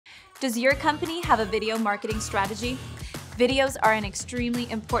Does your company have a video marketing strategy? Videos are an extremely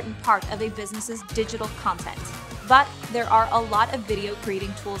important part of a business's digital content. But there are a lot of video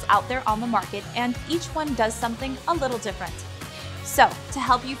creating tools out there on the market, and each one does something a little different. So, to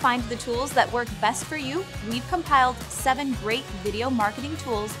help you find the tools that work best for you, we've compiled 7 great video marketing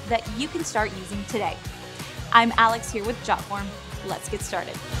tools that you can start using today. I'm Alex here with Jotform. Let's get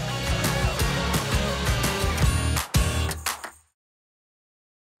started.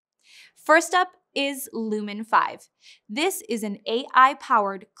 First up is Lumen 5. This is an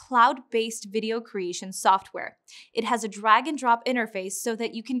AI-powered, cloud-based video creation software. It has a drag-and-drop interface so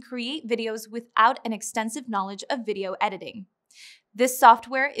that you can create videos without an extensive knowledge of video editing. This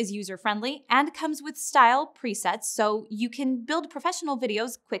software is user-friendly and comes with style presets so you can build professional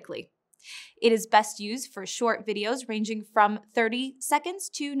videos quickly. It is best used for short videos ranging from 30 seconds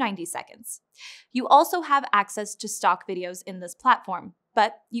to 90 seconds. You also have access to stock videos in this platform,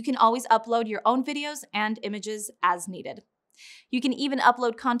 but you can always upload your own videos and images as needed. You can even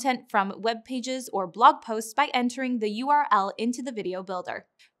upload content from web pages or blog posts by entering the URL into the video builder.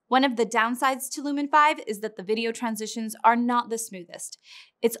 One of the downsides to Lumen 5 is that the video transitions are not the smoothest.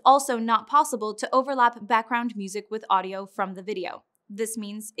 It's also not possible to overlap background music with audio from the video. This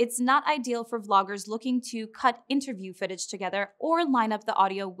means it's not ideal for vloggers looking to cut interview footage together or line up the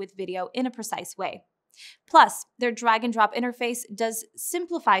audio with video in a precise way. Plus, their drag-and-drop interface does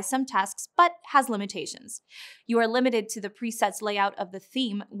simplify some tasks but has limitations. You are limited to the presets layout of the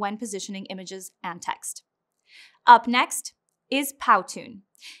theme when positioning images and text. Up next is Powtoon.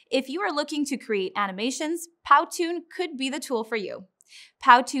 If you are looking to create animations, Powtoon could be the tool for you.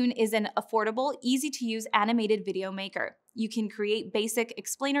 Powtoon is an affordable, easy-to-use animated video maker. You can create basic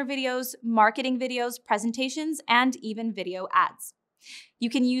explainer videos, marketing videos, presentations, and even video ads. You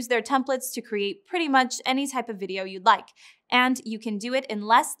can use their templates to create pretty much any type of video you'd like, and you can do it in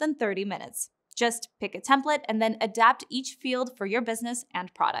less than 30 minutes. Just pick a template and then adapt each field for your business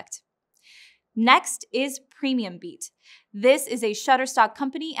and product. Next is PremiumBeat. This is a Shutterstock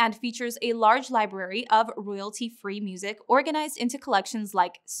company and features a large library of royalty-free music organized into collections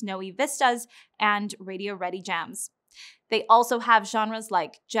like Snowy Vistas and Radio-Ready Jams. They also have genres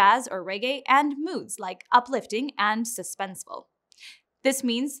like jazz or reggae and moods like uplifting and suspenseful. This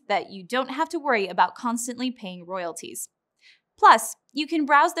means that you don't have to worry about constantly paying royalties. Plus, you can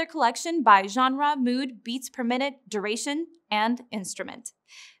browse their collection by genre, mood, beats per minute, duration, and instrument.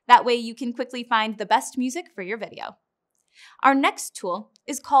 That way you can quickly find the best music for your video. Our next tool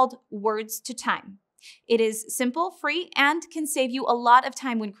is called Words to Time. It is simple, free, and can save you a lot of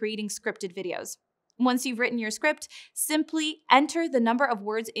time when creating scripted videos. Once you've written your script, simply enter the number of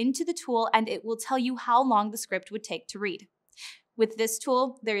words into the tool and it will tell you how long the script would take to read. With this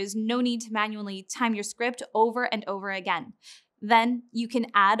tool, there is no need to manually time your script over and over again. Then you can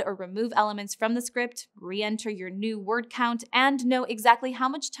add or remove elements from the script, re-enter your new word count, and know exactly how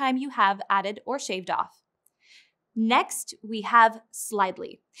much time you have added or shaved off. Next, we have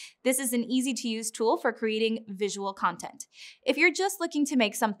Slidely. This is an easy-to-use tool for creating visual content. If you're just looking to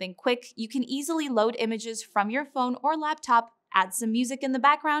make something quick, you can easily load images from your phone or laptop, add some music in the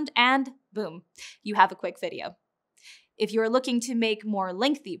background, and boom, you have a quick video. If you're looking to make more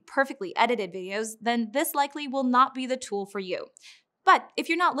lengthy, perfectly edited videos, then this likely will not be the tool for you. But if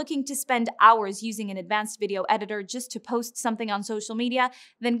you're not looking to spend hours using an advanced video editor just to post something on social media,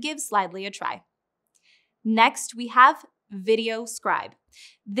 then give Slidely a try. Next, we have VideoScribe.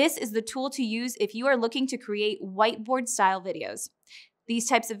 This is the tool to use if you are looking to create whiteboard-style videos. These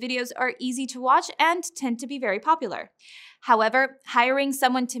types of videos are easy to watch and tend to be very popular. However, hiring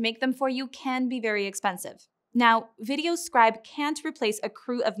someone to make them for you can be very expensive. Now, VideoScribe can't replace a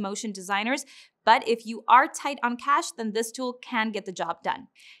crew of motion designers, but if you are tight on cash, then this tool can get the job done.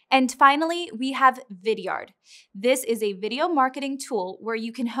 And finally, we have Vidyard. This is a video marketing tool where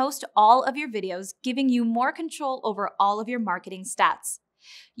you can host all of your videos, giving you more control over all of your marketing stats.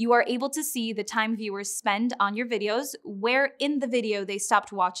 You are able to see the time viewers spend on your videos, where in the video they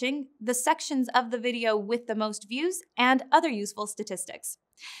stopped watching, the sections of the video with the most views, and other useful statistics.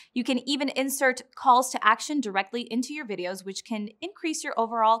 You can even insert calls to action directly into your videos, which can increase your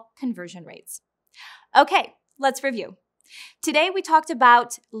overall conversion rates. Okay, let's review. Today we talked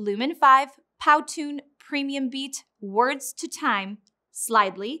about Lumen 5, Powtoon, PremiumBeat, Words to Time,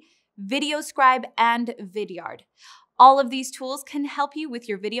 Slidely, VideoScribe, and Vidyard. All of these tools can help you with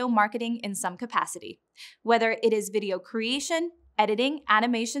your video marketing in some capacity. Whether it is video creation, editing,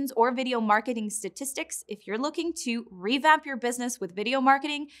 animations, or video marketing statistics, if you're looking to revamp your business with video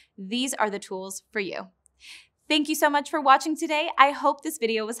marketing, these are the tools for you. Thank you so much for watching today. I hope this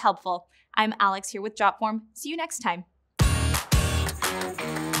video was helpful. I'm Alex here with Jotform. See you next time.